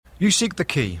You seek the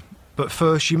key, but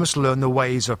first you must learn the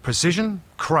ways of precision,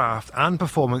 craft and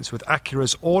performance with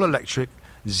Acura's all-electric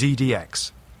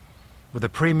ZDX. With a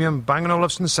premium Bang &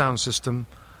 Olufsen sound system,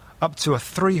 up to a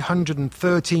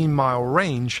 313-mile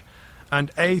range, and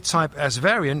A-Type S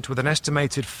variant with an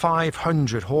estimated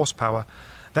 500 horsepower,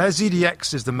 their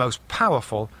ZDX is the most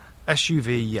powerful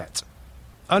SUV yet.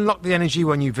 Unlock the energy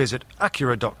when you visit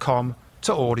Acura.com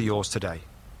to order yours today.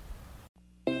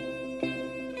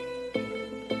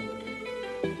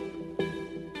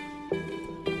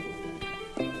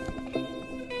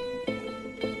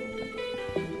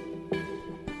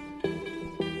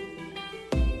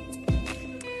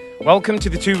 Welcome to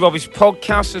the Two Robbies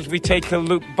podcast as we take a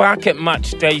look back at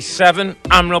match day 7.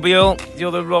 I'm Robbie Earle, the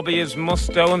other Robbie is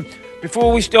Mustoe. And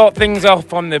before we start things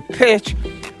off on the pitch,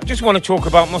 I just want to talk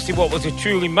about Mustoe, what was a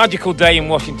truly magical day in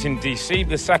Washington DC,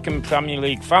 the second Premier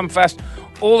League Fan Fest.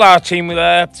 All our team were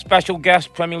there. Special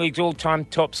guest, Premier League's all-time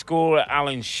top scorer,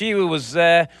 Alan Shearer, was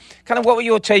there. Kind of what were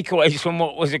your takeaways from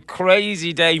what was a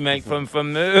crazy day, mate, from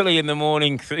early in the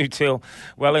morning through till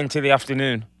well into the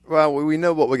afternoon? Well, we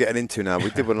know what we're getting into now. We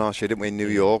did one last year, didn't we, in New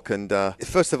York? And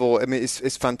first of all, I mean,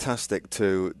 it's fantastic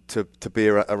to be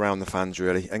around the fans,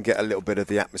 really, and get a little bit of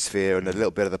the atmosphere and a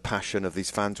little bit of the passion of these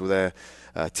fans with their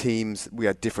teams. We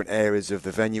had different areas of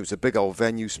the venue. It was a big old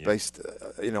venue spaced,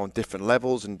 on different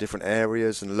levels and different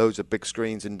areas, and loads of big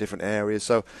screens in different areas.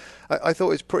 So I thought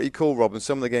it was pretty cool, Rob. And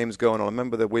some of the games going on. I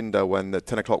remember the window when the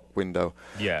 10 o'clock window.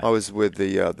 Yeah. I was with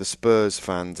the Spurs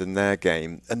fans in their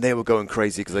game, and they were going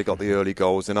crazy because they got the early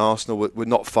goals, and Arsenal were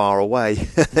not far away.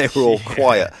 They were all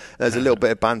quiet. There's a little bit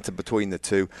of banter between the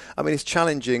two. I mean, it's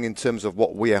challenging in terms of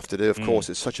what we have to do. Of course,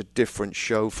 it's such a different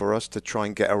show for us to try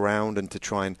and get around and to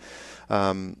try and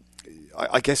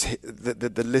I guess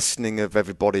the listening of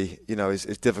everybody,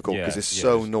 is difficult because it's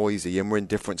so noisy and we're in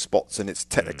different spots and it's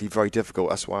technically very difficult.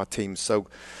 That's why our team's so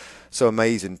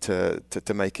amazing to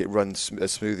make it run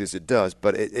as smooth as it does.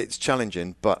 But it's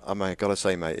challenging. But I mean, I gotta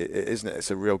say, mate, isn't it?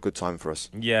 It's a real good time for us.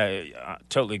 Yeah, I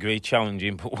totally agree.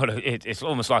 Challenging, but it's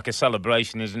almost like a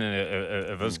celebration, isn't it,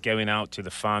 of us going out to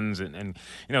the fans and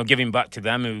giving back to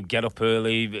them who get up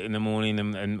early in the morning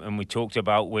and we talked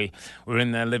about we're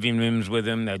in their living rooms with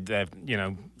them. They're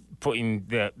putting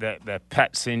their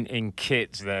pets in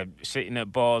kits, they're sitting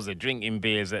at bars, they're drinking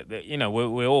beers,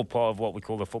 we're all part of what we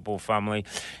call the football family.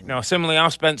 Similarly,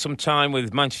 I've spent some time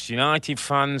with Manchester United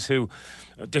fans who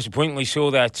disappointingly saw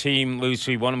their team lose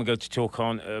 3-1, and we're going to talk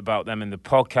about them in the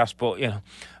podcast, but,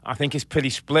 I think it's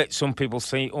pretty split. Some people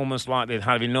say almost like they've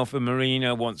had enough of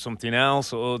Mourinho, want something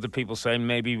else, or other people saying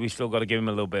maybe we still got to give him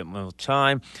a little bit more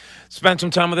time. Spent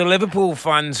some time with the Liverpool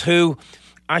fans who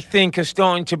I think are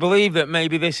starting to believe that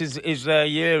maybe this is their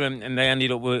year, and they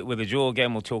ended up with a draw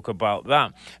again. We'll talk about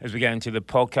that as we get into the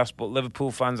podcast. But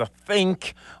Liverpool fans, I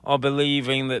think, are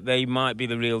believing that they might be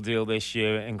the real deal this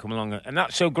year and come along. And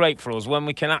that's so great for us when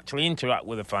we can actually interact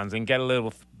with the fans and get a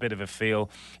little bit of a feel.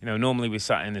 Normally we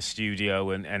sat in the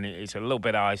studio and it's a little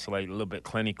bit isolated, a little bit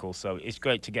clinical. So it's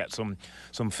great to get some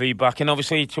feedback. And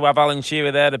obviously to have Alan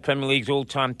Shearer there, the Premier League's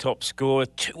all-time top scorer,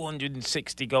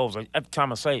 260 goals. Every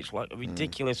time I say it's like a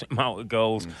ridiculous amount of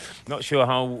goals. Not sure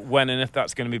how, when and if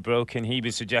that's going to be broken. He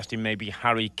was suggesting maybe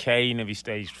Harry Kane, if he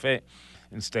stays fit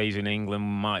and stays in England,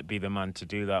 might be the man to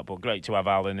do that. But great to have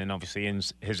Alan, and obviously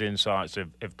his insights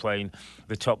of playing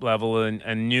the top level,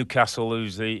 and Newcastle,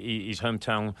 who's his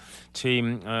hometown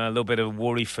team, a little bit of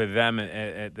worry for them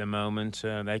at the moment.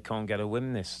 They can't get a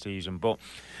win this season. But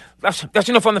that's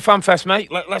enough on the FanFest, mate.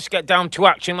 Let's get down to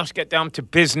action. Let's get down to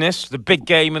business. The big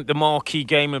game, the marquee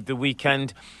game of the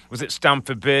weekend was at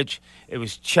Stamford Bridge. It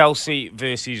was Chelsea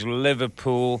versus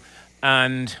Liverpool,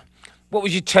 and what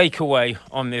was your takeaway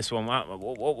on this one?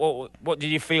 What did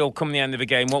you feel come the end of the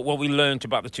game? What we learned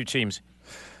about the two teams?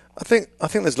 I think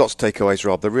there's lots of takeaways,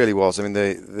 Rob. There really was. I mean,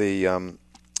 the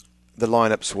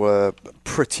lineups were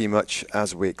pretty much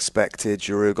as we expected.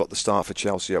 Giroud got the start for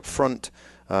Chelsea up front.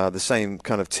 The same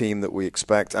kind of team that we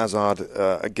expect. Hazard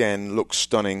again looks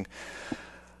stunning.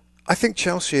 I think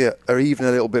Chelsea are even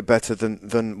a little bit better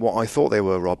than what I thought they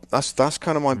were, Rob. That's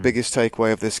kind of my biggest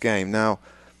takeaway of this game. Now,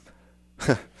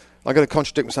 I'm going to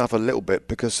contradict myself a little bit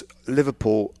because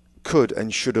Liverpool could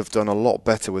and should have done a lot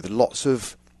better with lots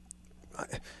of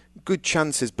good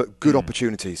chances, but good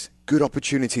opportunities. Good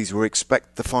opportunities where we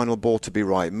expect the final ball to be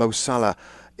right. Mo Salah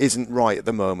isn't right at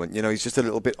the moment. He's just a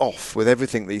little bit off with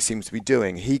everything that he seems to be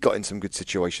doing. He got in some good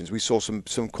situations. We saw some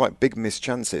quite big missed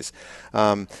chances.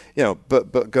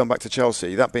 But going back to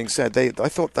Chelsea, that being said, I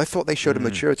thought they showed a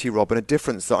maturity, Rob, and a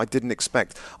difference that I didn't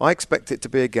expect. I expect it to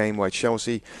be a game where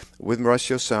Chelsea, with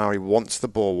Mauricio Sarri, wants the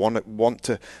ball, want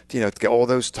to to get all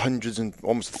those hundreds and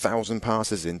almost 1,000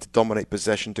 passes in to dominate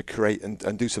possession, to create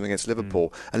and do something against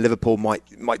Liverpool, and Liverpool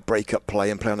might break up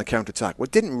play and play on the counter-attack. Well,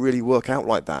 it didn't really work out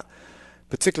like that.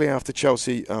 Particularly after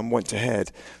Chelsea went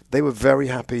ahead, they were very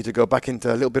happy to go back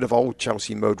into a little bit of old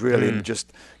Chelsea mode, really, and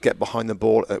just get behind the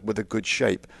ball with a good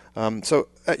shape.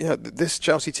 This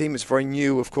Chelsea team is very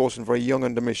new, of course, and very young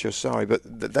under Mauricio Sarri, but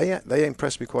they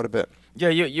impressed me quite a bit. Yeah,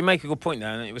 you make a good point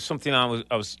there, and it was something I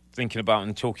was thinking about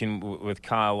and talking with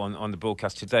Kyle on the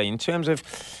broadcast today in terms of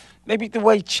maybe the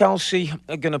way Chelsea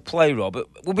are going to play, Rob. It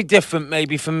will be different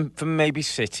maybe from maybe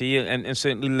City and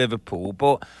certainly Liverpool,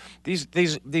 but these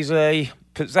are a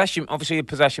possession, obviously a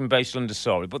possession based under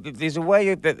Sarri, but there's a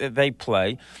way that they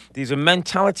play. There's a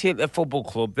mentality at the football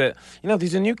club that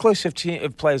there's a nucleus of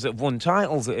players that have won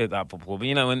titles at that football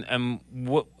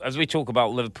club. As we talk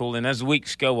about Liverpool and as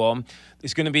weeks go on,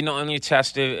 it's going to be not only a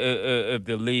test of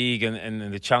the league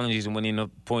and the challenges and winning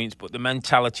of points, but the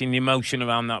mentality and the emotion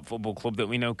around that football club that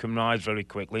we know can rise very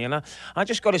quickly. And I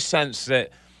just got a sense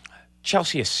that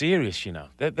Chelsea are serious,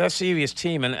 They're a serious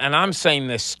team. And I'm saying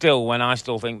this still when I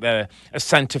still think they're a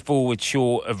centre-forward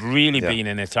short of really being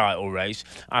in a title race.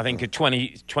 I think a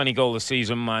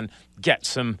 20-goal-a-season man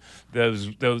gets them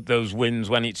those wins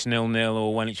when it's 0-0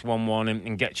 or when it's 1-1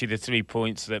 and gets you the 3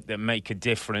 points that make a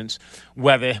difference.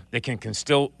 Whether they can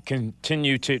still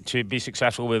continue to be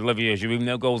successful with Olivier Giroud,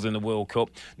 no goals in the World Cup,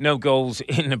 no goals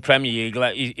in the Premier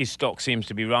League. His stock seems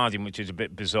to be rising, which is a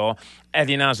bit bizarre.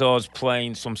 Eden Hazard's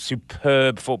playing some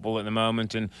superb football at the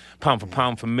moment, and pound for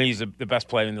pound, for me, he's the best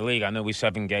player in the league. I know we're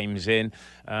 7 games in,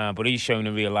 but he's shown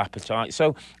a real appetite.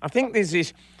 So I think there's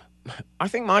this. I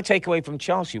think my takeaway from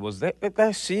Chelsea was that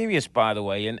they're serious, by the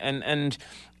way, and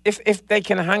if they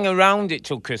can hang around it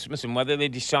till Christmas, and whether they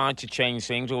decide to change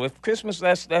things, or if Christmas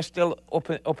they're still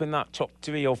up in that top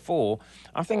 3 or 4,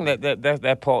 I think that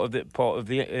they're part of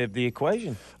the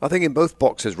equation. I think in both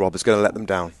boxes, Rob, it's going to let them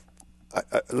down.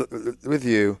 With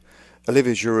you,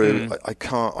 Olivier Giroud,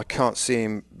 I can't see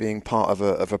him being part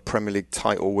of a Premier League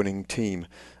title-winning team,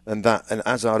 and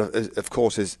Hazard, of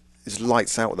course, is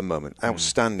lights out at the moment,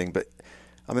 outstanding, but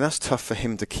I mean, that's tough for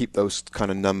him to keep those kind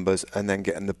of numbers and then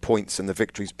getting the points and the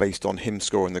victories based on him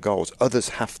scoring the goals. Others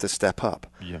have to step up.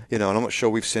 Yeah. And I'm not sure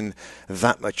we've seen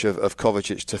that much of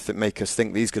Kovacic to make us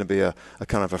think he's going to be a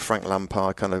kind of a Frank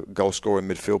Lampard kind of goal-scoring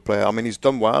midfield player. I mean, he's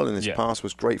done well, and his pass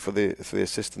was great for the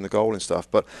assist and the goal and stuff,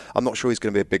 but I'm not sure he's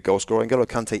going to be a big goal scorer. And N'Golo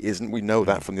Kante isn't. We know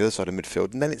that from the other side of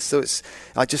midfield. And then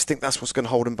I just think that's what's going to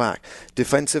hold him back.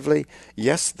 Defensively,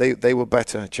 yes, they were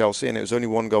better, Chelsea, and it was only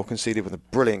 1 goal conceded with a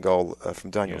brilliant goal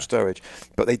from Daniel Sturridge,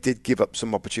 but they did give up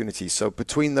some opportunities. So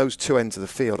between those two ends of the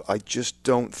field, I just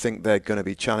don't think they're going to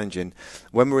be challenging.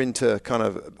 When we're into kind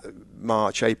of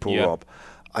March, April, Rob,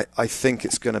 I think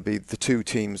it's going to be the two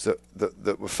teams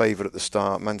that were favoured at the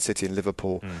start, Man City and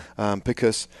Liverpool,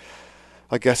 because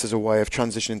I guess as a way of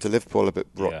transitioning to Liverpool a bit,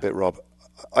 Rob,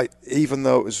 even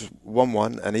though it was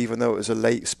 1-1 and even though it was a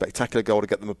late spectacular goal to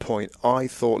get them a point, I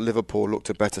thought Liverpool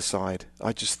looked a better side.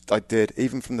 I did,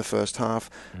 even from the first half.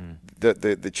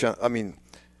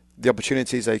 The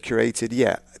opportunities they created,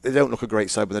 they don't look a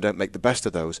great side when they don't make the best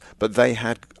of those, but they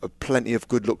had plenty of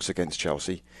good looks against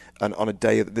Chelsea, and on a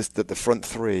day that the front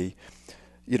three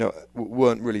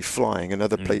weren't really flying, and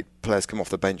other players come off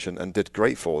the bench and did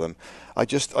great for them. I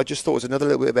just thought it was another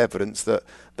little bit of evidence that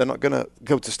they're not going to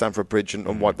go to Stamford Bridge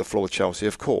and wipe the floor with Chelsea,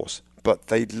 of course, but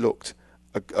they looked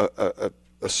a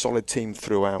solid team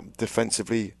throughout.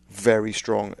 Defensively, very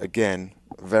strong again,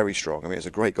 very strong. I mean, it's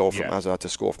a great goal from Hazard to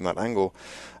score from that angle.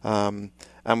 And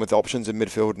with the options in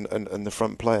midfield and the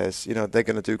front players, they're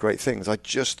going to do great things. I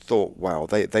just thought, wow,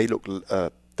 they look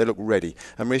ready.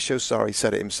 And Mauricio Sarri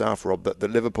said it himself, Rob, that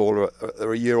Liverpool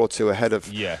are a year or two ahead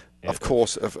of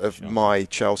my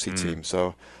Chelsea team.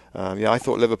 So, I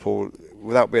thought Liverpool,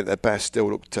 without being at their best, still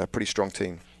looked a pretty strong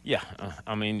team. Yeah,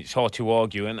 I mean, it's hard to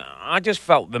argue. And I just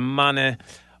felt the manner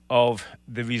of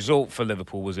the result for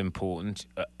Liverpool was important.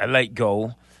 A late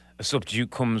goal, a substitute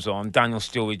comes on, Daniel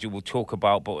Sturridge we'll talk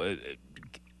about, but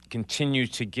continues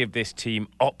to give this team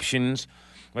options,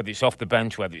 whether it's off the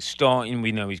bench, whether it's starting.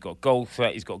 We know he's got goal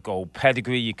threat, he's got goal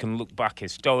pedigree. You can look back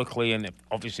historically, and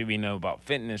obviously we know about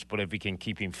fitness, but if we can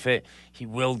keep him fit, he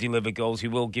will deliver goals, he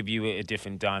will give you a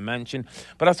different dimension.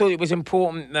 But I thought it was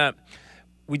important that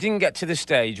we didn't get to the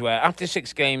stage where after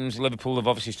 6 games, Liverpool have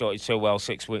obviously started so well,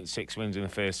 six wins in the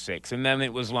first 6, and then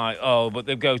it was like, but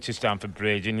they go to Stamford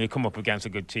Bridge and you come up against a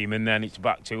good team, and then it's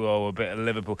back to a bit of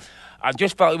Liverpool. I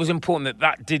just felt it was important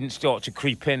that didn't start to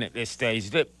creep in at this stage.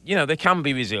 That they can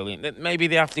be resilient. That maybe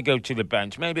they have to go to the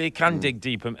bench. Maybe they can dig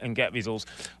deep and get results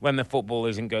when the football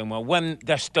isn't going well. When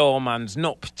their star man's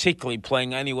not particularly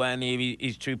playing anywhere near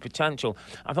his true potential.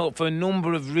 I thought for a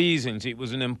number of reasons it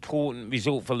was an important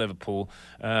result for Liverpool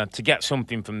to get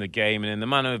something from the game, and in the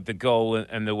manner of the goal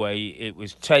and the way it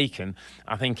was taken,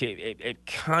 I think it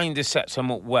kind of sets them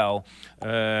up well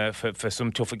for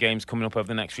some tougher games coming up over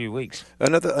the next few weeks.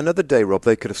 Another day, Rob,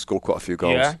 they could have scored quite a few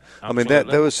goals. Yeah, I mean,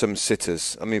 there was some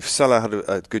sitters. I mean, Salah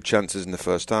had good chances in the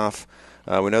first half.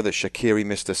 We know that Shaqiri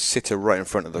missed a sitter right in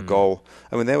front of the goal.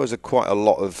 I mean, there was quite a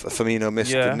lot of Firmino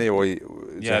missed, didn't he?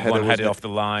 One headed off the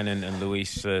line, and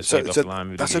Luis saved off the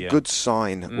line. That's a good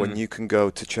sign when you can go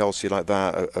to Chelsea like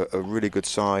that, a really good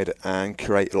side, and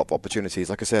create a lot of opportunities.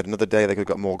 Like I said, another day they could have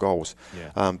got more goals.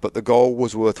 Yeah. But the goal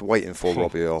was worth waiting for,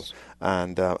 Robbie Earle.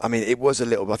 And I mean, it was a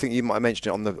little. I think you might have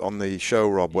mentioned it on the show,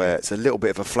 Rob, where it's a little bit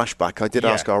of a flashback. I did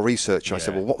ask our researcher. I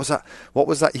said, "Well, what was that? What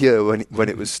was that year when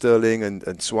it was Sterling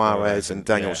and Suarez and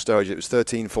Daniel Sturridge? It was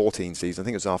 13-14 season. I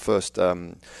think it was our first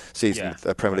season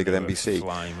with Premier League at NBC.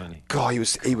 God, he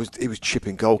was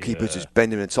chipping goalkeepers, just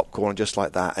bending in the top corner just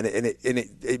like that, and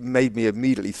it made me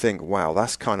immediately think, wow,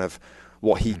 that's kind of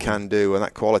what he can do and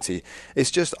that quality. It's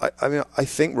just, I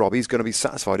think Robbie's going to be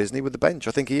satisfied, isn't he, with the bench?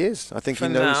 I think he is. I think he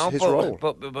knows his role.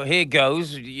 But here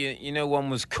goes. You know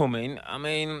one was coming. I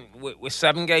mean, we're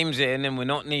 7 games in and we're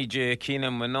not knee-jerking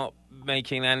and we're not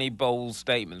making any bold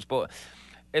statements. But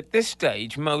at this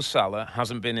stage, Mo Salah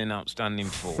hasn't been in outstanding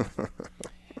form.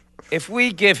 If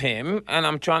we give him, and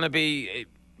I'm trying to be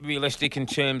realistic in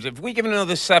terms of, if we give him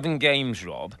another 7 games,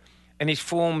 Rob, and his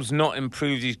form's not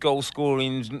improved, his goal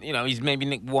scoring, he's maybe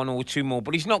nicked 1 or 2 more,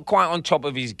 but he's not quite on top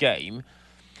of his game.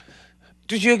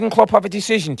 Does Jurgen Klopp have a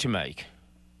decision to make?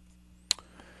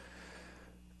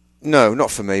 No,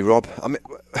 not for me, Rob. I mean,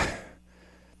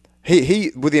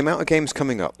 he with the amount of games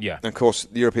coming up, and of course,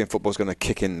 the European football's going to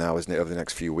kick in now, isn't it, over the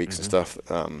next few weeks and stuff.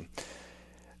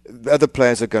 Other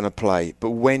players are going to play, but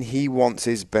when he wants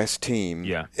his best team,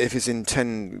 if it's in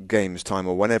 10 games time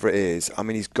or whenever it is, I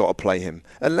mean, he's got to play him.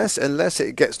 Unless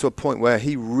it gets to a point where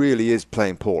he really is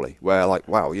playing poorly, where like,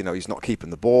 wow, he's not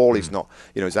keeping the ball, he's not,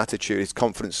 his attitude, his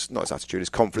confidence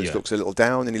looks a little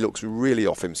down and he looks really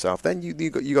off himself, then you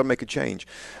got to make a change.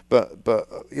 But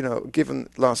given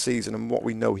last season and what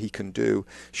we know he can do,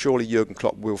 surely Jurgen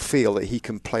Klopp will feel that he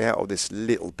can play out of this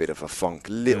little bit of a funk,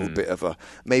 bit of a,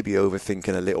 maybe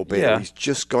overthinking a little bit. He's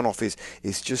just gone off his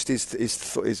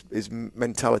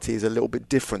mentality is a little bit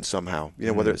different somehow.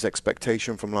 Whether it's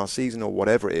expectation from last season or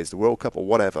whatever it is, the World Cup or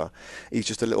whatever, he's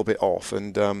just a little bit off.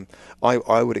 And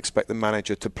I would expect the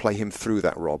manager to play him through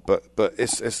that, Rob. But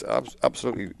it's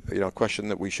absolutely a question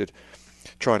that we should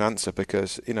try and answer,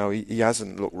 because he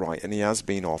hasn't looked right and he has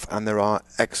been off, and there are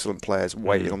excellent players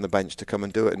waiting on the bench to come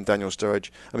and do it. And Daniel Sturridge,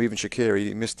 even Shaqiri,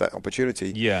 he missed that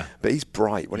opportunity. But he's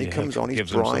bright when he comes on.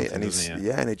 He's bright and he's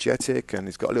energetic, and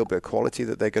he's got a little bit of quality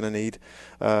that they're going to need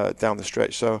down the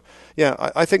stretch. So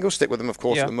I think we'll stick with them, of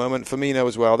course, at the moment. Firmino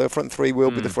as well. Their front three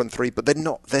will be the front three, but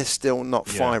they're still not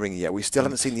firing yet. We still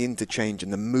haven't seen the interchange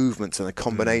and the movements and the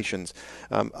combinations.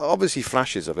 Obviously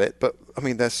flashes of it, but I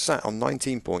mean, they're sat on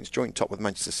 19 points, joint top with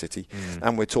Manchester City,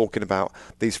 and we're talking about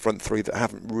these front three that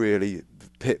haven't really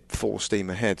hit full steam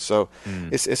ahead. So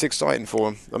it's exciting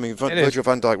for them. I mean, Virgil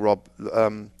van Dijk, Rob,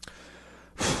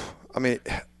 I mean,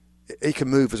 he can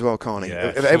move as well, can't he?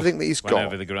 Everything that he's got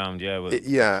over the ground,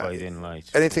 played in late.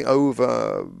 Anything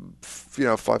over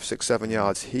 5, 6, 7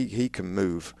 yards, he can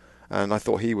move. And I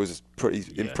thought he was pretty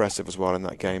impressive as well in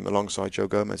that game, alongside Joe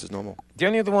Gomez as normal. The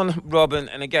only other one, Rob,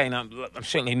 and again, I'm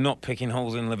certainly not picking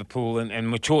holes in Liverpool,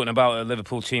 and we're talking about a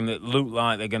Liverpool team that look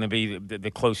like they're going to be the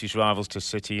closest rivals to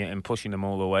City and pushing them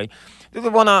all away. The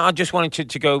other one I just wanted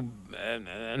to go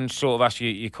and sort of ask you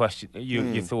your question,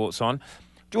 your thoughts on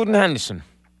Jordan Henderson.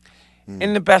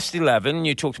 In the best 11,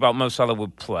 you talked about Mo Salah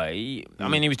would play. I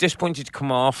mean, he was disappointed to come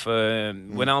off.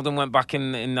 Wijnaldum went back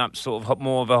in that sort of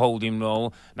more of a holding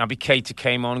role. Naby Keita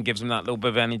came on and gives him that little bit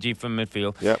of energy from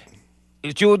midfield.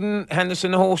 Is Jordan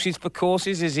Henderson horses for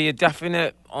courses? Is he a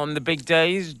definite on the big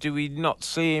days? Do we not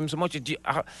see him so much?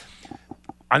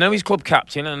 I know he's club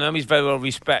captain, I know he's very well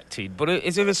respected, but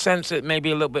is there a sense that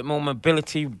maybe a little bit more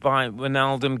mobility by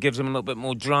Wijnaldum gives him a little bit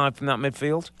more drive from that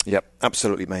midfield? Yep,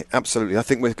 absolutely, mate, absolutely. I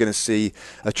think we're going to see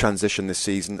a transition this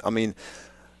season. I mean,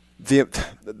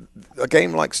 A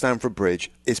game like Stamford Bridge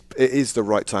is the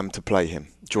right time to play him,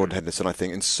 Jordan Henderson. I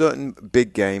think in certain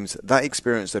big games, that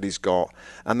experience that he's got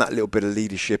and that little bit of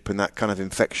leadership and that kind of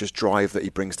infectious drive that he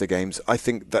brings to games, I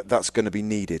think that's going to be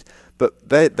needed. But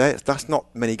that's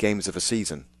not many games of a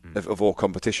season of all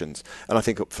competitions. And I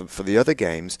think for the other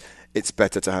games, it's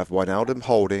better to have Wijnaldum,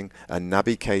 Holding, and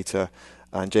Naby Keita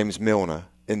and James Milner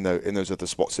in those other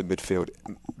spots in midfield.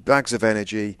 Bags of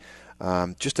energy.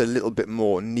 Just a little bit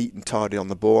more neat and tidy on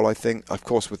the ball, I think. Of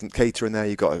course, with Keita in there,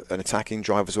 you've got an attacking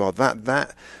drive as well.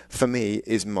 That for me,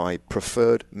 is my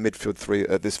preferred midfield three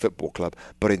at this football club.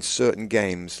 But in certain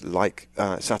games, like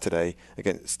Saturday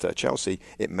against Chelsea,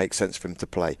 it makes sense for him to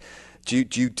play. Do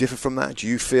you differ from that? Do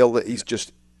you feel that he's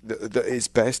just... that his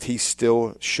best, he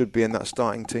still should be in that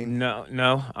starting team?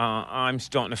 No. I'm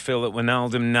starting to feel that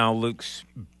Wijnaldum now looks...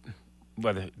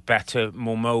 whether better,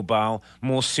 more mobile,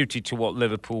 more suited to what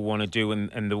Liverpool want to do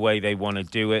and the way they want to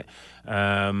do it.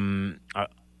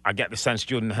 I get the sense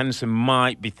Jordan Henderson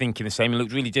might be thinking the same. He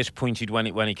looked really disappointed when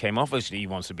he came off. Obviously, he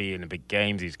wants to be in the big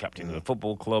games. He's captain of the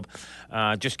football club.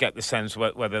 Just get the sense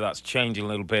whether that's changing a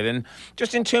little bit. And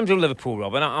just in terms of Liverpool,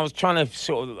 Rob, and I was trying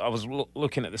to I was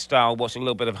looking at the style, watching a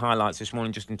little bit of highlights this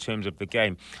morning just in terms of the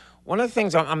game. One of the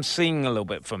things I'm seeing a little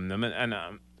bit from them,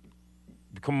 and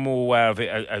become more aware of it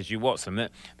as you watch them,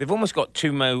 that they've almost got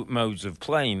two modes of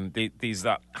playing. There's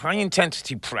that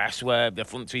high-intensity press where the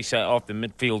front three set off, the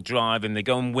midfield drive, and they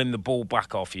go and win the ball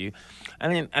back off you.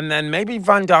 And then maybe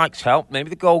Van Dijk's help, maybe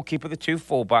the goalkeeper, the two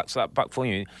full-backs, that back for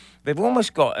you. They've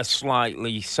almost got a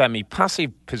slightly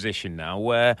semi-passive position now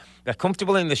where they're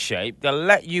comfortable in the shape. They'll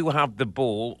let you have the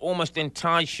ball, almost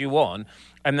entice you on,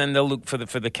 and then they'll look for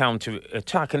the counter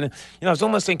attack. And I was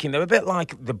almost thinking they're a bit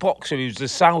like the boxer who's the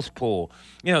southpaw.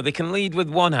 They can lead with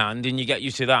one hand, and you get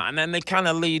used to that, and then they kind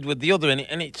of lead with the other.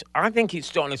 And I think it's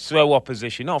starting to throw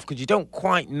opposition off because you don't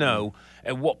quite know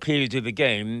at what period of the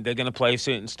game they're going to play a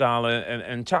certain style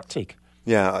and tactic.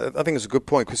 Yeah, I think it's a good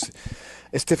point because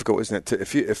it's difficult, isn't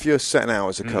it? If you're setting out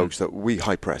as a coach that we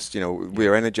high press,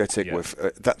 we're energetic with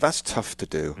that's tough to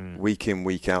do week in,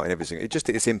 week out, and everything.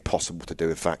 It's impossible to do,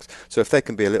 in fact. So if there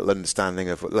can be a little understanding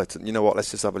of let's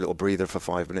just have a little breather for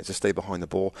 5 minutes to stay behind the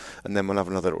ball, and then we'll have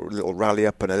another little rally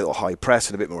up and a little high press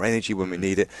and a bit more energy when we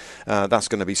need it. That's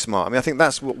going to be smart. I mean, I think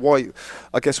that's why.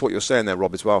 I guess what you're saying there,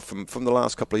 Rob, as well. From the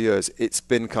last couple of years, it's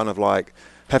been kind of like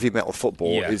heavy metal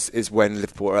football is when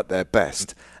Liverpool are at their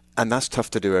best. And that's tough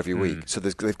to do every week. So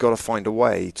they've got to find a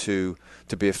way to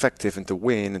be effective and to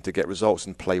win and to get results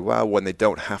and play well when they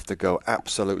don't have to go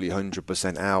absolutely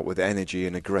 100% out with energy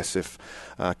and aggressive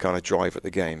kind of drive at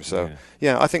the game. So,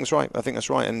 I think it's right. I think that's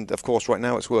right. And, of course, right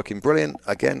now it's working brilliant.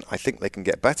 Again, I think they can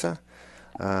get better.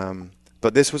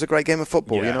 But this was a great game of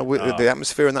football. Yeah. The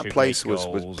atmosphere in that place was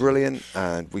brilliant.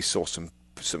 And we saw some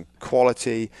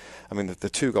quality. I mean, the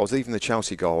two goals, even the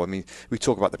Chelsea goal. I mean, we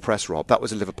talk about the press, Rob. That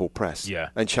was a Liverpool press. Yeah.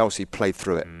 And Chelsea played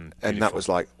through it. And that was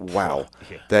like, wow,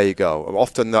 Yeah. there you go.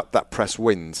 Often that press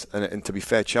wins. And to be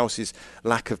fair, Chelsea's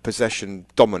lack of possession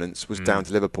dominance was down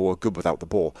to Liverpool, were good without the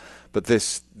ball. But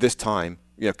this time,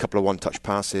 a couple of one-touch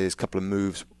passes, a couple of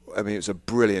moves. I mean, it was a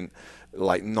brilliant,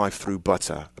 knife through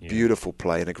butter, a beautiful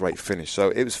play and a great finish. So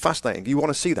it was fascinating. You want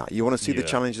to see that. You want to see the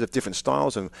challenges of different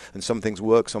styles, and some things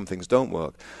work, some things don't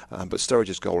work. But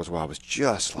Sturridge's goal as well was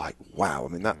just like, wow. I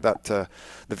mean, that the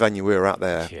venue we were at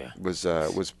there was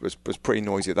pretty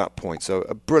noisy at that point. So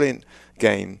a brilliant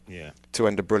game to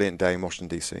end a brilliant day in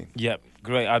Washington, D.C. Yep,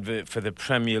 great advert for the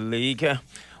Premier League.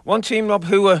 One team, Rob,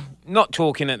 who are not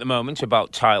talking at the moment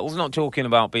about titles, not talking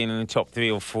about being in the top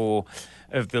 3 or 4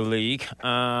 of the league.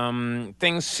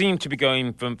 Things seem to be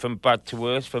going from bad to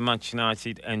worse for Manchester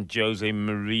United and Jose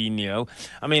Mourinho.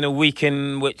 I mean, a week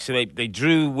in which they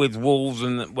drew with Wolves,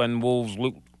 and when Wolves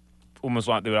looked almost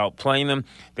like they were outplaying them,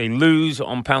 they lose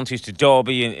on penalties to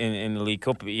Derby in the League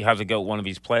Cup. He has a go at one of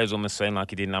his players on the saying like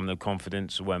he didn't have no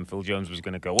confidence when Phil Jones was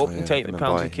going to go up and take the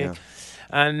penalty kick.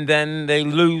 And then they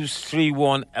lose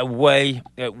 3-1 away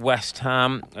at West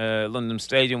Ham, London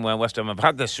Stadium, where West Ham have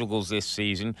had their struggles this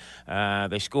season.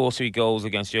 They score 3 goals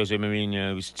against Jose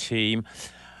Mourinho's team.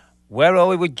 Where are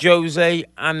we with Jose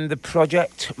and the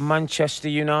project Manchester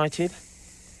United?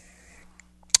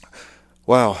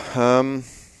 Wow,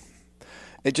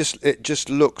 it just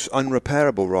looks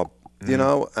unrepairable, Rob.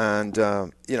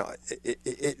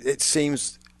 It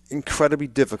seems incredibly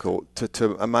difficult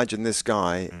to imagine this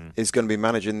guy is going to be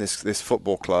managing this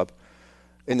football club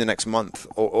in the next month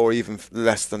or even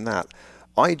less than that.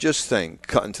 I just think,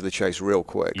 cutting to the chase real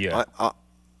quick, I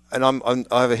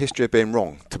have a history of being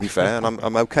wrong, to be fair, and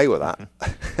I'm okay with that.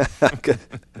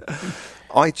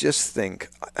 I just think,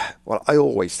 I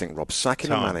always think, Rob,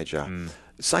 sacking a manager,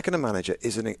 sacking a manager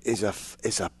is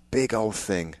a big old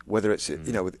thing. Whether it's in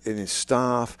his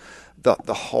staff,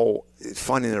 the whole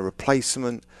finding a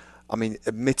replacement. I mean,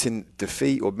 admitting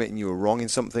defeat or admitting you were wrong in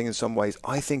something in some ways,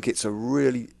 I think it's a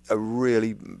really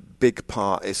big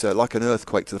part. It's like an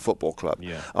earthquake to the football club.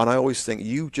 Yeah. And I always think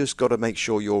you just got to make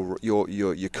sure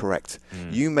you're correct.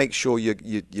 You make sure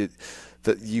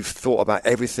that you've thought about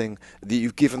everything, that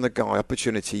you've given the guy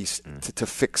opportunities to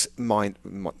fix not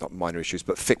minor issues,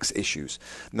 but fix issues.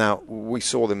 Now, we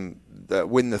saw them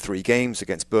win the 3 games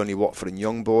against Burnley, Watford and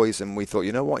Young Boys, and we thought,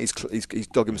 you know what, he's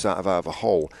dug himself out of a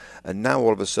hole. And now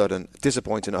all of a sudden,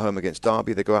 disappointing at home against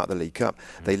Derby, they go out of the League Cup,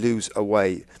 they lose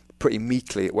away pretty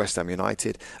meekly at West Ham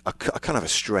United, a kind of a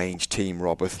strange team,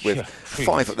 Rob, with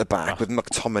 5 at the back, with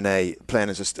McTominay playing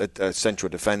as a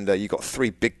central defender. You've got 3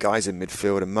 big guys in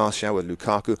midfield, and Martial with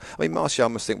Lukaku. I mean, Martial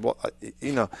must think,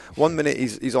 1 minute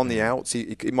he's on the outs,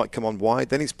 he might come on wide,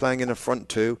 then he's playing in the front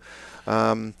too.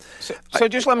 So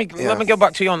just let me go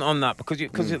back to you on that, because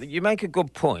you make a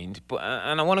good point, but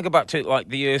and I want to go back to like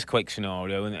the earthquake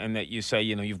scenario, and that you say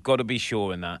you've got to be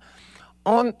sure in that.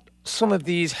 Aren't some of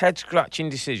these head-scratching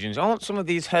decisions, aren't some of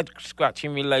these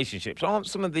head-scratching relationships, aren't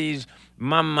some of these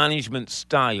man management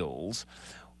styles,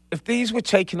 if these were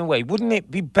taken away, wouldn't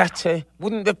it be better?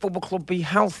 Wouldn't the football club be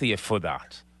healthier for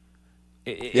that?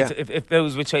 If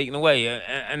those were taken away,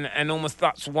 and almost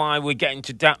that's why we're getting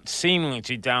to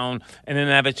seemingly down an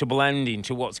inevitable ending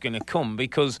to what's going to come,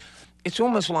 because it's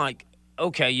almost like,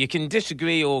 okay, you can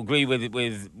disagree or agree with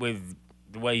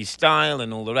the way you style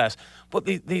and all the rest, but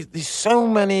there's so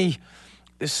many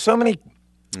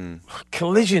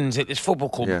collisions at this football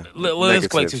club, little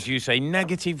earthquakes, as you say,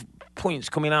 negative points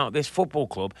coming out of this football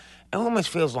club. It almost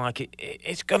feels like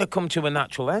it's going to come to a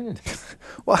natural end.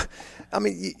 Well, I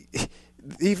mean,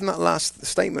 even that last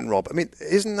statement, Rob, I mean,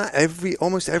 isn't that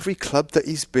almost every club that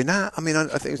he's been at? I mean, I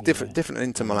think it's different in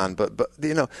Inter Milan, but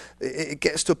it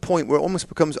gets to a point where it almost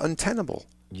becomes untenable.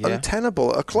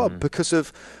 Untenable at a club because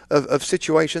of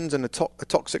situations and a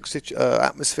toxic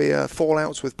atmosphere,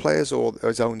 fallouts with players or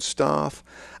his own staff,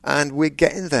 and we're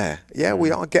getting there. We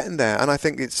are getting there, and I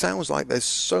think it sounds like there's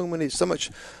so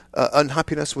much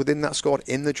unhappiness within that squad,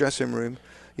 in the dressing room.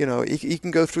 He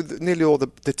can go through nearly all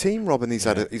the team, Rob, and he's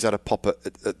had a pop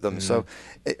at them. So,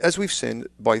 as we've seen,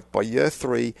 by year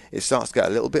 3, it starts to get a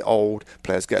little bit old.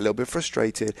 Players get a little bit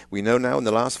frustrated. We know now in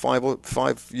the last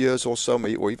 5 years or so,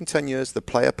 or even 10 years, the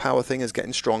player power thing is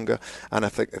getting stronger. And I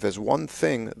think if there's one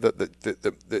thing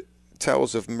that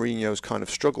tells of Mourinho's kind of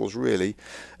struggles, really,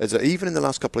 is that even in the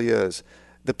last couple of years,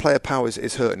 the player power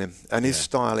is hurting him, and his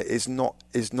style is not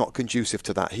conducive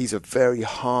to that. He's a very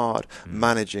hard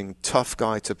managing, tough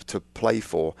guy to play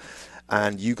for,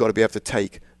 and you got to be able to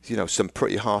take some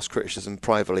pretty harsh criticism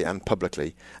privately and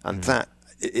publicly, and that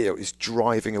is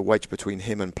driving a wedge between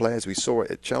him and players. We saw it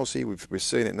at Chelsea. We're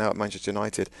seeing it now at Manchester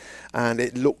United, and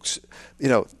it looks,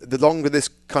 the longer this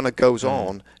kind of goes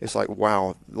on, it's like,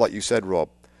 wow, like you said, Rob,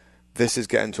 this is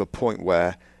getting to a point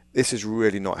where this is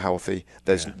really not healthy.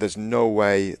 There's no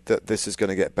way that this is going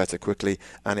to get better quickly,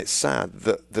 and it's sad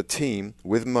that the team,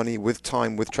 with money, with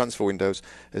time, with transfer windows,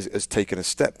 has taken a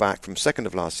step back from second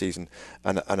of last season,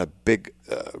 and a big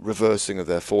reversing of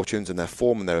their fortunes and their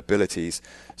form and their abilities.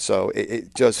 So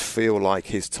it does feel like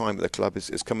his time at the club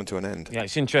is coming to an end. Yeah,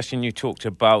 it's interesting you talked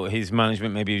about his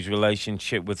management, maybe his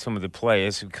relationship with some of the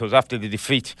players, because after the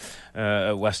defeat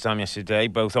at West Ham yesterday,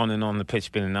 both on and on the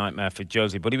pitch, been a nightmare for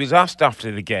Jose. But he was asked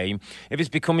after the game if it's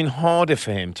becoming harder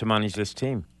for him to manage this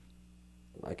team.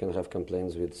 I can have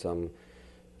complaints with some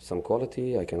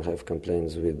quality. I can have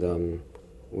complaints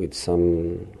with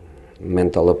some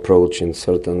mental approach in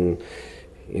certain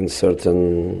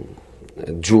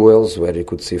duels where you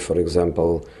could see, for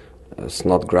example,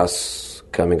 Snodgrass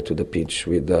coming to the pitch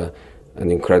with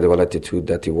an incredible attitude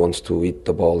that he wants to eat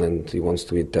the ball and he wants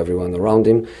to eat everyone around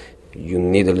him. You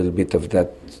need a little bit of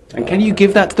that. And can you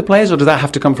give that to the players, or does that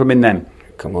have to come from in them?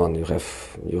 Come on, you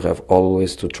have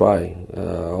always to try.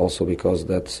 Also because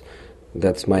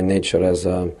that's my nature as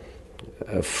a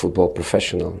football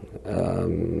professional.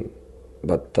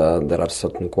 But there are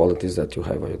certain qualities that you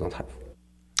have or you don't have.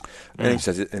 And he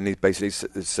says it, and he basically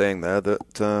is saying there that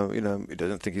he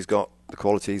doesn't think he's got the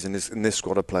qualities in this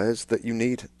squad of players that you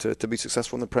need to be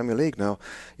successful in the Premier League. Now,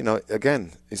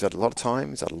 again, he's had a lot of time,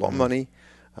 he's had a lot of money.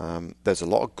 There's a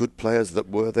lot of good players that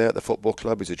were there at the football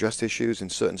club. He's addressed issues in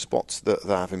certain spots that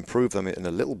have improved them in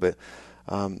a little bit.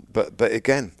 But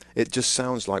again, it just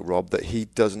sounds like, Rob, that he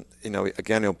doesn't.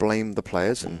 Again, he'll blame the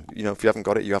players, and if you haven't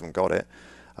got it, you haven't got it.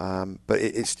 But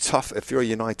it's tough if you're a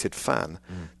United fan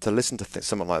to listen to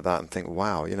someone like that and think,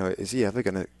 wow, is he ever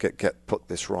going to get put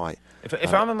this right?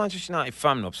 If I'm a Manchester United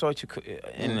fan, Rob, sorry to cut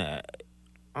in there,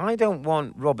 I don't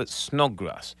want Robert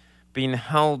Snodgrass being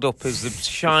held up as the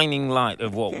shining light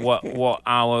of what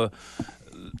our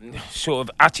sort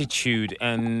of attitude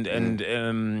and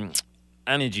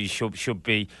energy should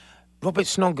be. Robert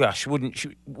Snodgrass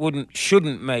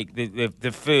shouldn't make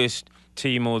the first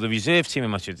team or the reserve team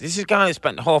in Manchester. This is a guy that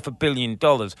spent $500 million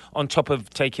on top of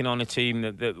taking on a team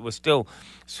that was still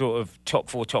sort of top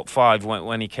 4, top 5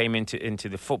 when he came into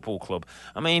the football club.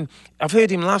 I mean, I've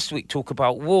heard him last week talk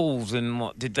about Wolves and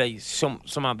what did they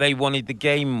somehow they wanted the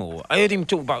game more. I heard him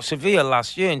talk about Sevilla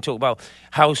last year and talk about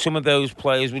how some of those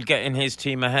players would get in his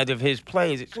team ahead of his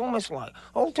players. It's almost like,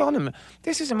 hold on a minute,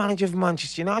 this is a manager of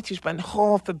Manchester United who spent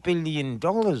 $500 million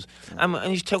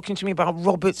and he's talking to me about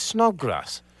Robert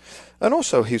Snodgrass. And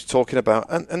also, he was talking about,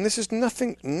 and this is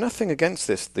nothing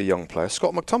against the young player,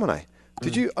 Scott McTominay.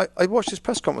 Did you? I watched his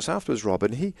press conference afterwards, Rob,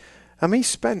 and he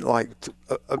spent like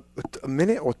a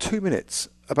minute or 2 minutes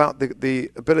about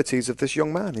the abilities of this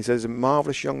young man. He says he's a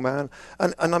marvellous young man,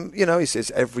 and he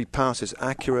says every pass is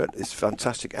accurate, his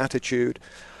fantastic attitude.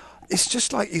 It's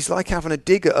just like he's like having a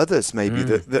dig at others. Maybe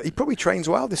that he probably trains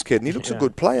well. This kid, and he looks a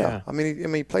good player. Yeah. I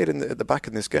mean, he played at the back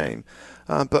in this game,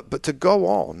 but to go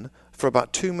on for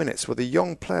about 2 minutes with a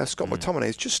young player, Scott McTominay,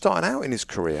 is just starting out in his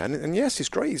career. And yes, he's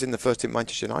great. He's in the first team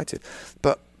Manchester United.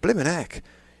 But blimmin' heck,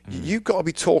 you've got to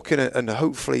be talking and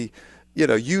hopefully,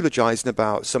 eulogising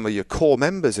about some of your core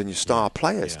members and your star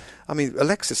players. Yeah. I mean,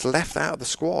 Alexis left out of the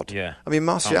squad. Yeah. I mean,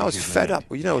 Martial's fed up.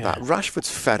 That.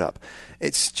 Rashford's fed up.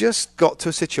 It's just got to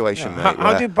a situation, mate.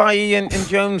 How did Bailly and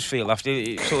Jones feel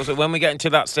after sort of when we get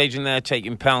into that stage and they're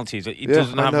taking penalties? He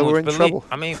doesn't have much we're in belief. Trouble.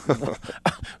 I mean,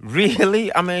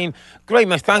 really? I mean, great,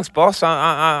 mate. Thanks, boss.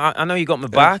 I know you got my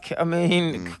back. I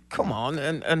mean, come on.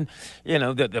 And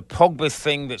the Pogba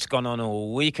thing that's gone on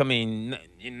all week. I mean,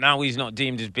 now he's not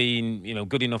deemed as being,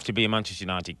 good enough to be a Manchester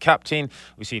United captain.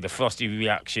 We see the frosty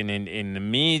reaction in the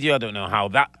media. I don't know how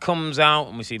that comes out.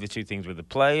 And we see the two things with the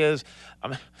players.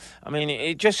 I mean,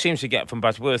 it just seems to get from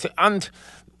bad to worse. And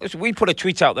we put a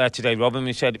tweet out there today, Robin.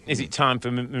 We said, is it time for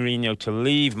Mourinho to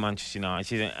leave Manchester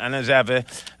United? And as ever,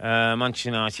 Manchester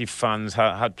United fans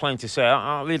had plenty to say.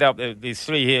 I'll read out the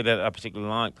three here that I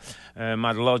particularly like.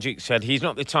 Mad Logic said, he's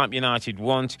not the type United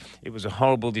want. It was a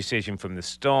horrible decision from the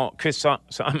start. Chris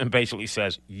Simon basically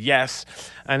says, yes.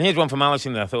 And here's one from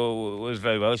Alison that I thought was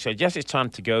very well. He said, yes, it's time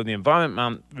to go. The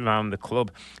environment around the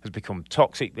club has become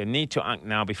toxic. They need to act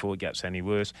now before it gets any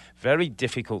worse. Very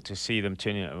difficult to see them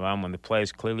turning it around when the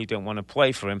players clearly don't want to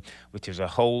play for him, which is a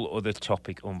whole other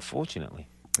topic, unfortunately.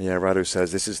 Yeah, Radu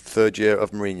says this is the third year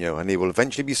of Mourinho and he will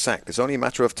eventually be sacked. It's only a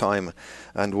matter of time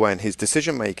and when. His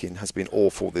decision-making has been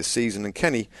awful this season. And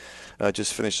Kenny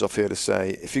just finishes off here to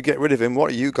say, if you get rid of him,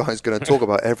 what are you guys going to talk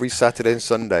about every Saturday and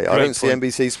Sunday? I don't see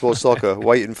NBC Sports Soccer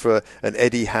waiting for an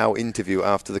Eddie Howe interview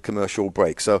after the commercial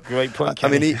break. So, great point,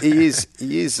 Kenny. I mean, he is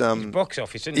he's box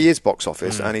office, isn't he? He is box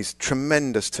office and he's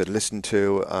tremendous to listen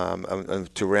to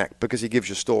and to react because he gives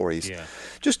you stories. Yeah.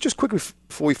 Just quickly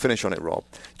before we finish on it, Rob,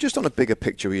 just on a bigger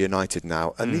picture of United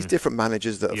now and these different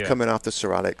managers that have come in after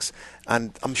Sir Alex,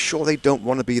 and I'm sure they don't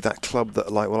want to be that club that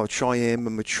are like, well, I'll try him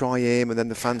and we'll try him, and then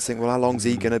the fans think, well, how long's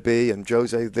he going to be, and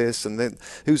Jose this, and then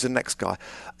who's the next guy?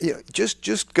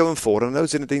 Just going forward, I know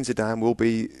Zinedine Zidane will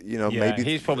be, maybe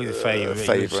he's probably the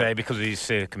favourite, you would say, because of his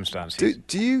circumstances.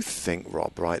 Do you think,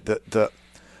 Rob, right, that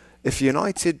if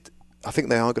United, I think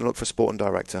they are going to look for a sporting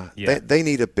director. Yeah. They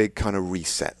need a big kind of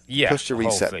reset. Yeah, push the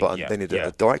reset button. Yeah. They need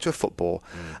a director of football.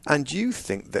 And do you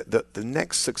think that the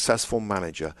next successful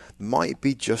manager might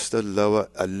be just a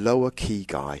lower key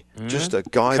guy, just a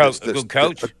guy that's a good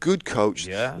coach, a good coach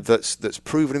that's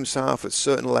proven himself at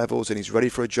certain levels and he's ready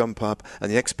for a jump up,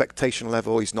 and the expectation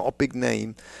level, he's not a big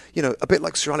name, a bit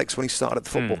like Sir Alex when he started at the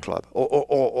football club,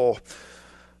 or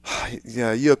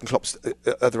Jurgen Klopp's at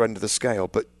the other end of the scale,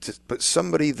 but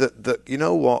somebody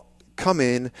that come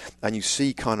in and you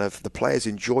see kind of the players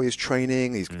enjoy his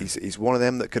training. He's one of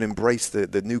them that can embrace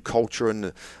the new culture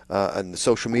and the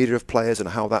social media of players and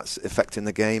how that's affecting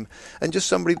the game, and just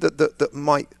somebody that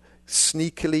might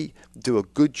sneakily do a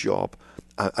good job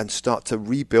and start to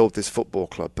rebuild this football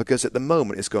club, because at the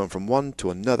moment it's going from one to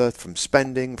another, from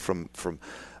spending, from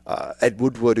Ed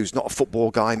Woodward, who's not a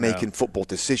football guy, making football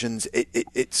decisions.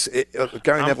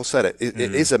 Gary Neville said it.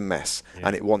 It is a mess,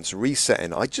 and it wants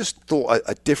resetting. I just thought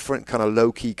a different kind of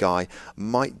low-key guy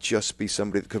might just be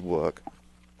somebody that could work.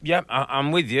 Yeah,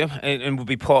 I'm with you, and would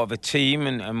be part of a team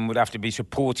and would have to be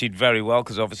supported very well,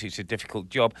 because obviously it's a difficult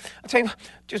job. I'll tell you,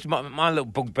 just my little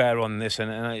bugbear on this,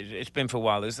 and it's been for a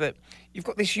while, is that you've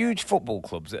got these huge football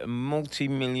clubs that are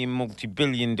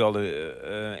multi-billion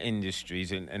dollar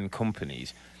industries and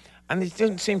companies. And there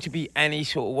doesn't seem to be any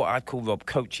sort of what I'd call, Rob,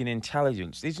 coaching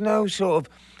intelligence. There's no sort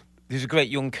of... There's a great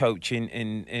young coach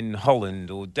in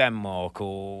Holland or Denmark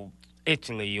or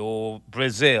Italy or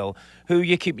Brazil who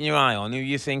you're keeping your eye on, who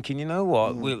you're thinking, you know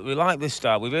what, we like this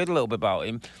star, we've heard a little bit about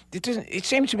him. It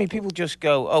seems to me people just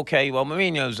go, OK, well,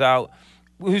 Mourinho's out.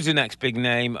 Who's the next big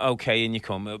name? OK, and you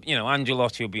come. You know,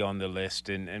 Ancelotti will be on the list,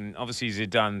 and obviously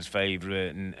Zidane's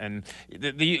favourite, and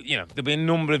there'll be a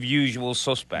number of usual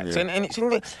suspects, and it's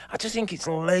I just think it's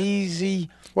lazy.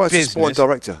 Well, it's business. a sporting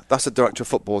director. That's the director of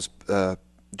football's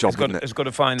job, isn't it? Has got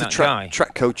to find that guy. Guy.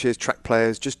 Track coaches, track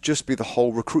players, just be the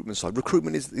whole recruitment side.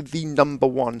 Recruitment is the number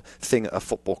one thing at a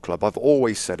football club. I've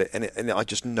always said it, and I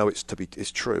just know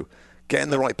it's true. Getting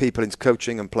the right people into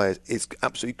coaching and players is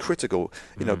absolutely critical.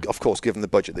 You know, of course, given the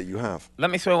budget that you have.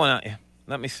 Let me throw one at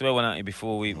you.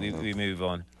 Before we move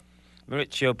on.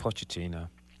 Mauricio Pochettino.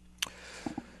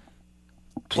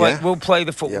 Will play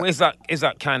the football. Yeah. Is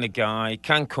that kind of guy?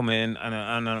 Can come in, and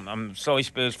I'm sorry,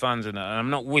 Spurs fans, and I'm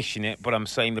not wishing it, but I'm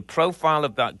saying the profile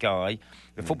of that guy,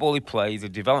 the football he plays, the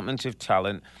development of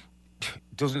talent,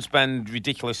 doesn't spend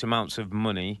ridiculous amounts of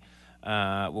money.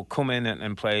 Will come in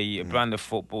and play a brand of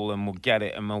football, and we'll get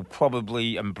it, and we'll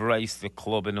probably embrace the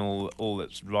club and all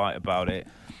that's right about it.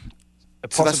 A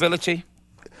possibility?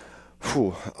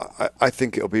 I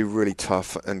think it'll be really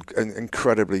tough and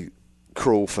incredibly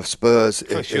cruel for Spurs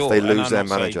if they lose their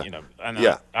manager.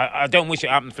 I don't wish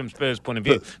it happened from Spurs' point of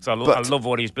view, I love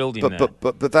what he's building there.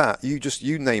 But that,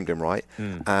 you named him, right?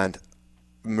 And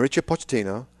Mauricio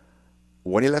Pochettino,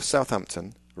 when he left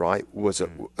Southampton, right,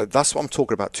 that's what I'm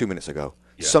talking about 2 minutes ago.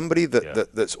 Yeah. Somebody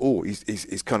that's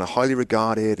he's kind of highly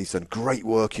regarded. He's done great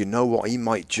work. You know what? He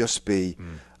might just be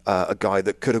a guy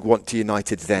that could have went to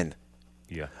United then.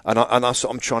 Yeah. And that's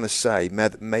what I'm trying to say.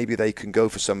 Maybe they can go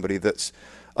for somebody that's.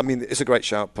 I mean, it's a great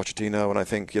shout, Pochettino, and I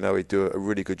think he'd do a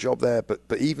really good job there. But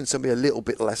even somebody a little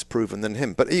bit less proven than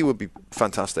him, but he would be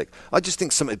fantastic. I just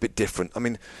think something a bit different. I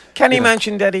mean, Kenny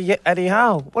mentioned Eddie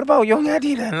Howe. What about young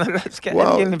Eddie then? Let's get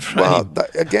Eddie in the frame. Well,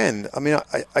 again, I mean,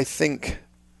 I think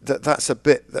that's a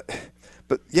bit.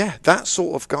 But yeah, that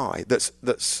sort of guy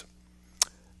that's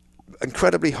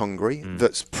incredibly hungry,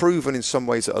 that's proven in some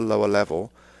ways at a lower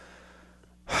level.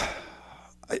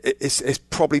 It's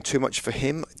probably too much for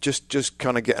him. Just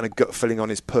kind of getting a gut feeling on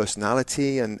his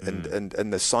personality and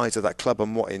the size of that club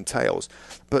and what it entails.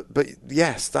 But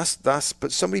yes, that's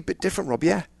but somebody a bit different, Rob.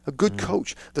 Yeah, a good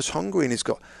coach that's hungry and he's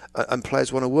got and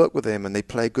players want to work with him and they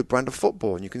play a good brand of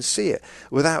football and you can see it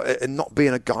without it not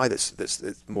being a guy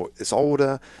that's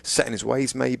older, set in his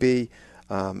ways maybe.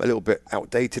 A little bit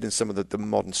outdated in some of the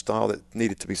modern style that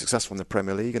needed to be successful in the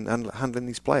Premier League and handling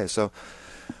these players. So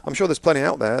I'm sure there's plenty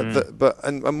out there,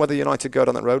 and whether United go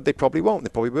down that road, they probably won't. They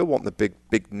probably will want the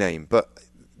big name, but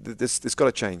this got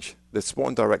to change. The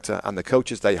sporting director and the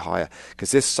coaches they hire,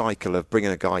 because this cycle of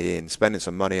bringing a guy in, spending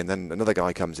some money, and then another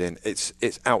guy comes in, it's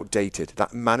outdated.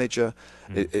 That manager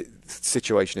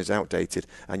situation is outdated,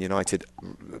 and United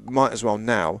might as well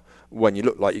now, when you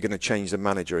look like you're going to change the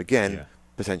manager again,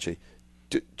 potentially,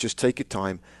 just take your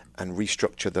time and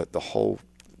restructure the whole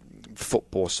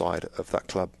football side of that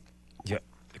club. Yeah.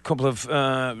 A couple of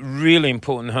really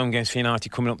important home games for United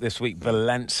coming up this week.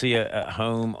 Valencia at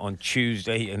home on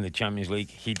Tuesday in the Champions League.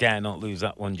 He dare not lose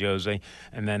that one, Jose.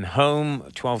 And then home,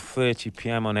 12:30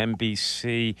 p.m. on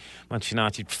NBC. Manchester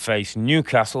United face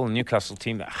Newcastle, a Newcastle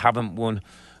team that haven't won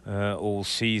all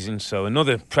season. So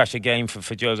another pressure game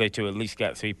for Jose to at least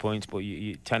get 3 points. But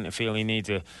you tend to feel he needs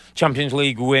a Champions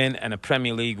League win and a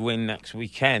Premier League win next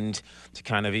weekend to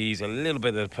kind of ease a little bit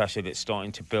of the pressure that's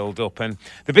starting to build up. And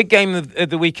the big game of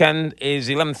the weekend is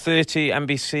 11:30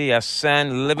 NBC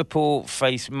SN. Liverpool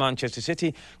face Manchester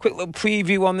City. Quick little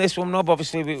preview on this one, Rob.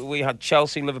 Obviously, we had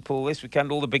Chelsea, Liverpool this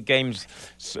weekend. All the big games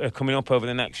coming up over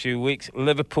the next few weeks.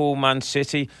 Liverpool, Man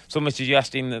City. Some are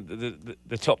suggesting that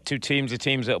the top two teams are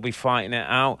teams that'll be fighting it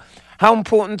out. How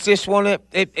important is this one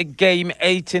at game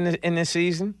 8 in the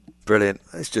season? Brilliant.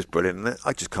 It's just brilliant, isn't it?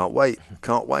 I just can't wait.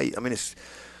 I mean,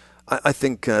 I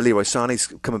think Leroy Sané's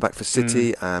coming back for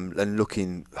City and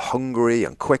looking hungry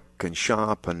and quick and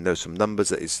sharp, and there's some numbers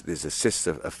that his assists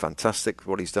are fantastic,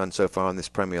 what he's done so far in this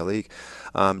Premier League.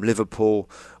 Liverpool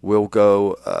will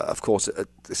go, of course,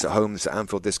 it's at home, it's at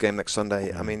Anfield this game next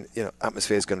Sunday. I mean,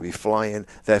 atmosphere is going to be flying.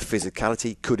 Their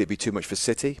physicality, could it be too much for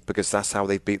City? Because that's how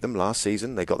they beat them last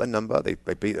season. They got their number. They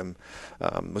beat them,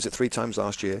 was it 3 times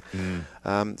last year?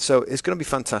 So it's going to be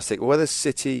fantastic. Whether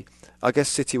City... I guess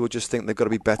City will just think they've got to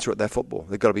be better at their football.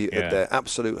 They've got to be at their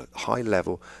absolute high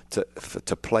level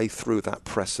to play through that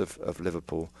press of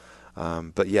Liverpool.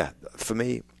 But yeah, for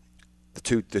me,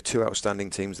 the two outstanding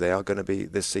teams they are going to be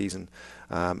this season,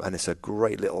 and it's a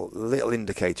great little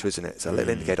indicator, isn't it? It's a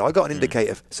little indicator. I got an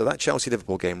indicator. So that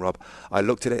Chelsea-Liverpool game, Rob, I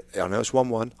looked at it. I know it's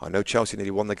 1-1. I know Chelsea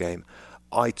nearly won the game.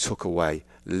 I took away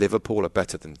Liverpool are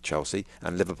better than Chelsea,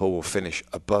 and Liverpool will finish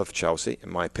above Chelsea, in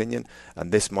my opinion.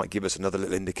 And this might give us another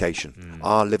little indication.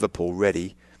 Are Liverpool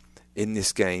ready in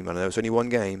this game? I know it's only one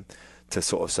game, to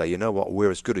sort of say, you know what,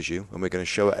 we're as good as you, and we're going to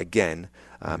show it again,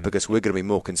 because we're going to be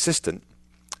more consistent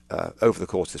over the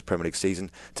course of this Premier League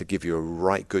season to give you a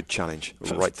right good challenge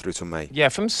right through to May. Yeah,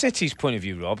 from City's point of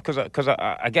view, Rob, because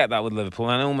I get that with Liverpool,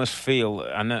 and I almost feel,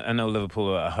 I know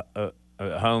Liverpool are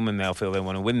at home and they'll feel they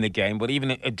want to win the game, but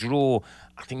even a draw,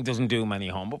 I think, doesn't do them any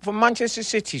harm. But from Manchester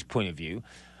City's point of view,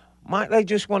 might they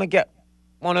just want to get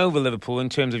one over Liverpool in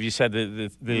terms of, you said,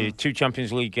 the two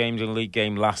Champions League games and a league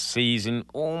game last season,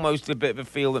 almost a bit of a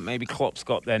feel that maybe Klopp's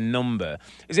got their number.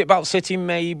 Is it about City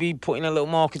maybe putting a little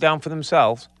marker down for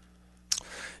themselves?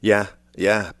 Yeah,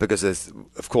 because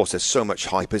there's so much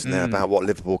hype, isn't there, about what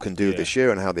Liverpool can do this year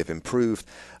and how they've improved.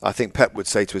 I think Pep would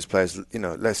say to his players,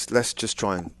 let's just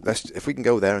try and if we can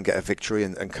go there and get a victory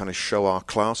and kind of show our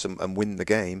class and win the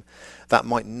game, that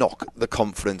might knock the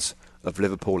confidence of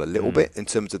Liverpool a little bit in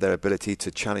terms of their ability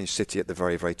to challenge City at the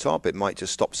very, very top. It might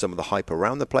just stop some of the hype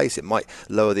around the place. It might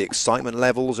lower the excitement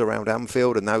levels around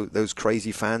Anfield and now those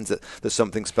crazy fans that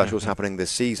something special is happening this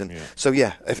season. Yeah. So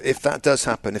if that does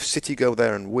happen, if City go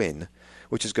there and win,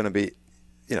 which is going to be,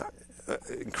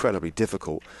 incredibly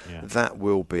difficult, that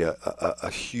will be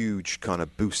a huge kind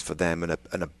of boost for them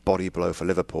and a body blow for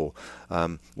Liverpool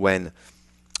when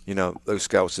those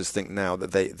Scousers think now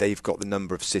that they've got the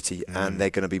number of City and they're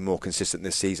going to be more consistent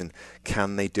this season.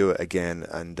 Can they do it again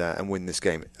and win this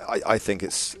game? I think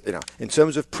it's, in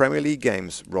terms of Premier League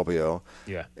games, Robbie Earle,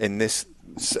 in this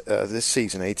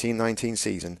season, 18-19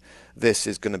 season, this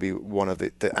is going to be one of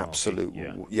the absolute,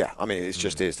 I mean, it's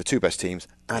just is the two best teams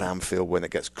at Anfield when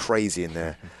it gets crazy in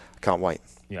there. Can't wait.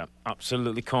 Yeah,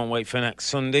 absolutely can't wait for next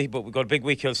Sunday. But we've got a big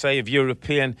week, I'll say, of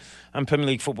European and Premier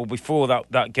League football before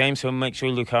that game, so make sure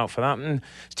you look out for that. And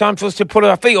it's time for us to put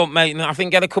our feet up, mate, and I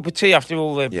think get a cup of tea after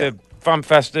all the fan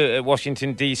fest at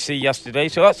Washington, D.C. yesterday.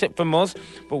 So that's it from us.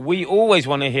 But we always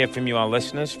want to hear from you, our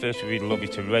listeners. First, we'd love you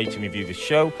to rate and review the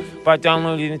show by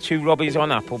downloading the two Robbies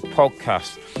on Apple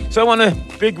Podcasts. So on a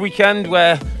big weekend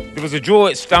where there was a draw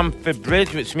at Stamford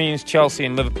Bridge, which means Chelsea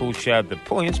and Liverpool shared the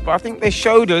points, but I think they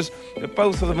showed us that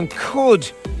both of them could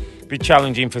be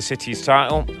challenging for City's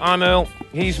title. I'm Earle,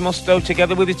 he's Mustoe,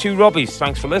 together with the two Robbies.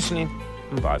 Thanks for listening,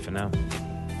 and bye for now.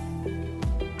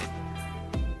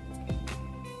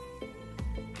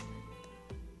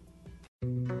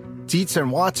 Dietz &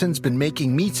 Watson's been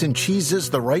making meats and cheeses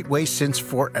the right way since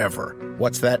forever.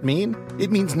 What's that mean?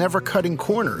 It means never cutting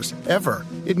corners, ever.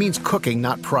 It means cooking,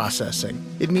 not processing.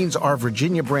 It means our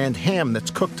Virginia brand ham that's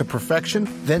cooked to perfection,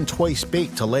 then twice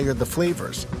baked to layer the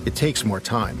flavors. It takes more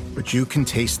time, but you can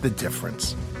taste the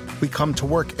difference. We come to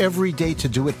work every day to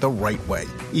do it the right way,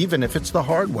 even if it's the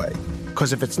hard way.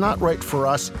 Because if it's not right for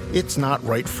us, it's not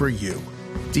right for you.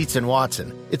 Dietz &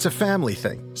 Watson, it's a family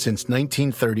thing since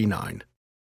 1939.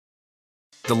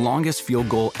 The longest field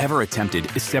goal ever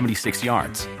attempted is 76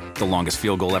 yards. The longest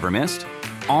field goal ever missed?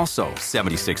 Also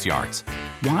 76 yards.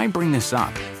 Why bring this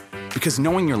up? Because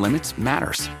knowing your limits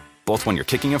matters, both when you're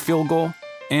kicking a field goal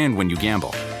and when you gamble.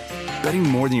 Betting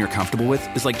more than you're comfortable with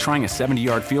is like trying a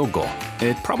 70-yard field goal.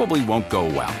 It probably won't go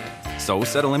well. So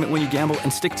set a limit when you gamble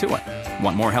and stick to it.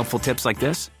 Want more helpful tips like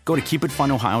this? Go to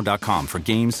keepitfunohio.com for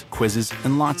games, quizzes,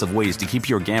 and lots of ways to keep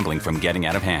your gambling from getting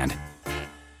out of hand.